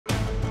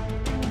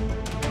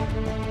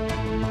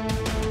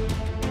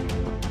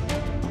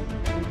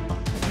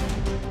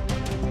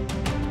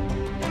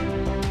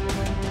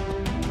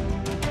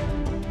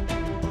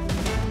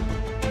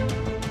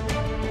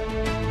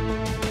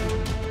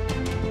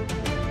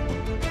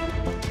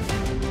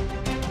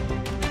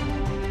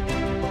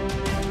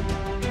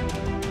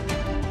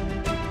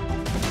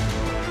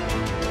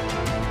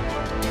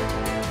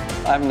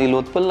I'm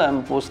Neelotpal.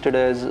 I'm posted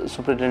as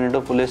Superintendent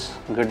of Police,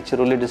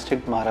 Gadchiroli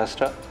district,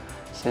 Maharashtra,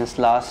 since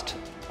last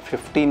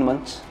 15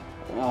 months,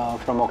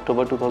 from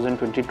October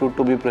 2022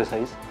 to be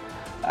precise.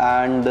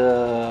 And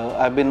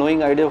I've been knowing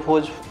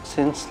ideaForge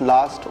since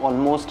last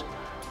almost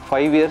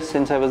 5 years,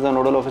 since I was the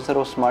nodal officer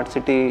of Smart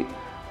City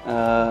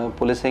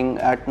policing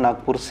at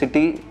Nagpur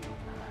city.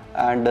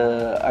 And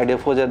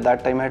ideaForge at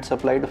that time had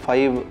supplied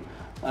 5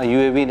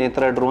 UAV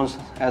Netra drones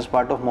as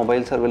part of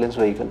mobile surveillance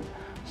vehicle.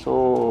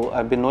 So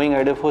I've been knowing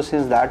ideaForge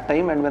since that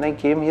time, and when I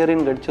came here in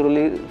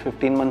Gadchiroli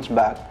 15 months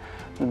back,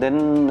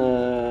 then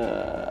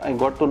I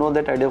got to know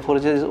that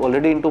ideaForge is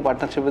already into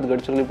partnership with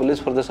Gadchiroli Police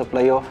for the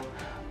supply of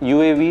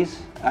UAVs,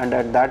 and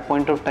at that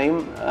point of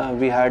time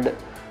we had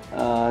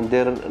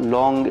their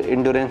long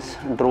endurance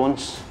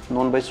drones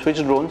known by switch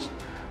drones,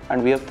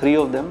 and we have 3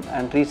 of them,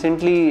 and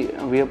recently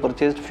we have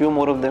purchased few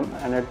more of them,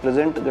 and at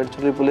present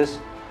Gadchiroli Police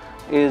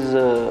is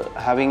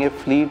having a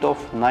fleet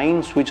of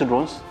 9 switch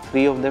drones,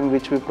 3 of them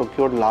which we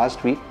procured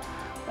last week,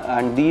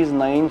 and these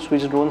 9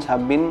 switch drones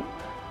have been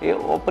a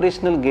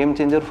operational game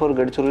changer for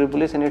Gadchiroli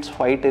Police in its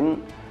fight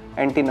in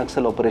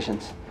anti-Naxal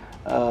operations.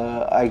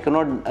 I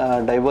cannot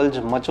divulge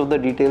much of the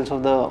details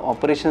of the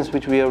operations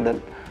which we have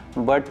done,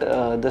 but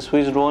the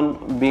switch drone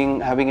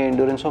having an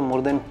endurance of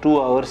more than 2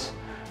 hours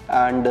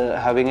and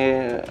having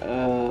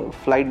a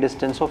flight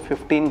distance of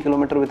 15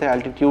 km with an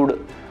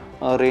altitude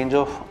range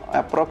of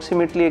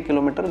approximately 1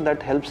 kilometer,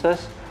 that helps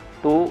us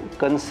to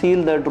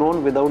conceal the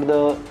drone without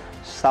the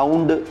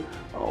sound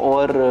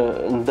or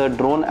the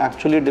drone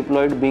actually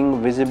deployed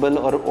being visible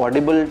or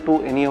audible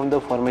to any of the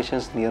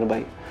formations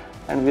nearby.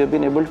 And we have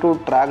been able to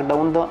track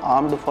down the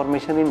armed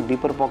formation in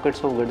deeper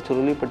pockets of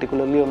Gadchiroli,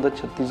 particularly on the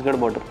Chhattisgarh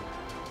border.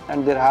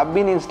 And there have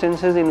been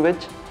instances in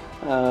which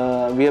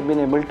we have been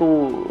able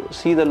to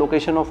see the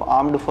location of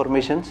armed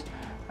formations,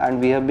 and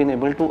we have been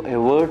able to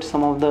avert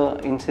some of the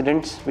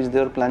incidents which they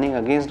were planning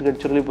against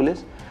Gadchiroli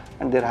Police.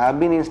 And there have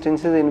been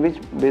instances in which,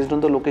 based on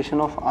the location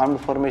of armed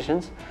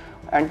formations,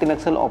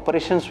 anti-Naxal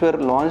operations were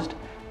launched,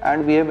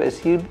 and we have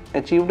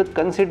achieved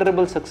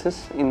considerable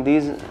success in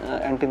these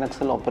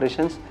anti-Naxal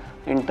operations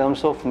in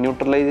terms of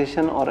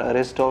neutralization or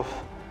arrest of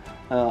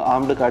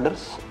armed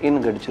cadres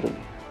in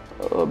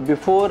Gadchiroli.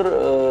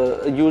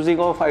 Before using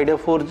of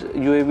ideaForge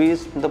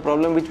UAVs, the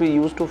problem which we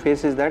used to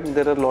face is that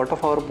there are a lot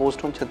of our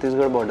posts on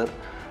Chhattisgarh border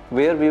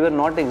where we were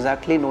not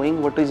exactly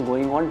knowing what is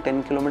going on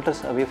 10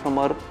 kilometers away from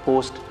our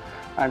post,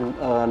 and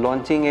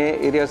launching a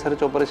area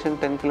search operation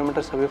 10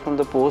 kilometers away from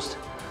the post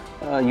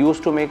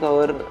used to make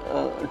our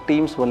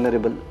teams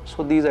vulnerable.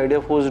 So these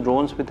ideaForge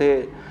drones with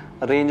a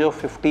range of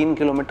 15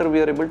 kilometers, we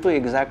are able to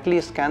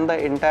exactly scan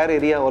the entire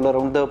area all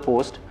around the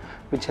post,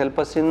 which help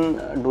us in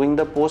doing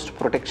the post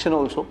protection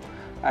also.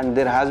 And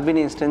there has been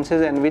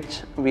instances in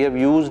which we have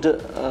used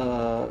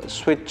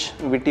switch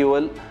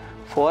VTOL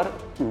for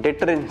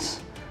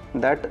deterrence,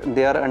 that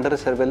they are under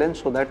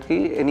surveillance, so that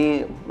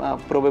any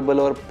probable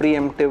or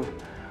preemptive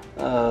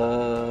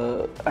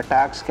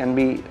attacks can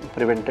be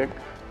prevented.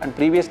 And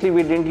previously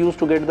we didn't used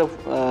to get the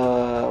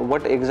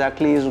what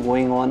exactly is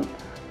going on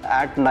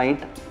at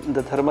night.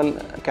 The thermal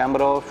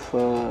camera of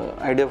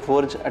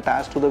ideaForge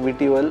attached to the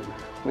VTOL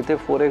with a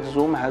 4x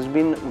zoom has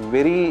been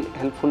very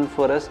helpful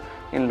for us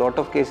in lot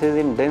of cases.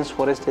 In dense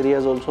forest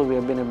areas also we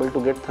have been able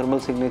to get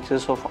thermal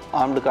signatures of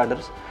armed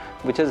cadres,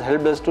 which has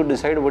helped us to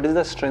decide what is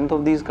the strength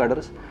of these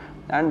cadres,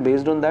 and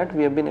based on that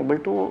we have been able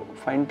to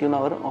fine tune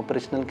our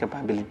operational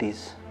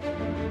capabilities.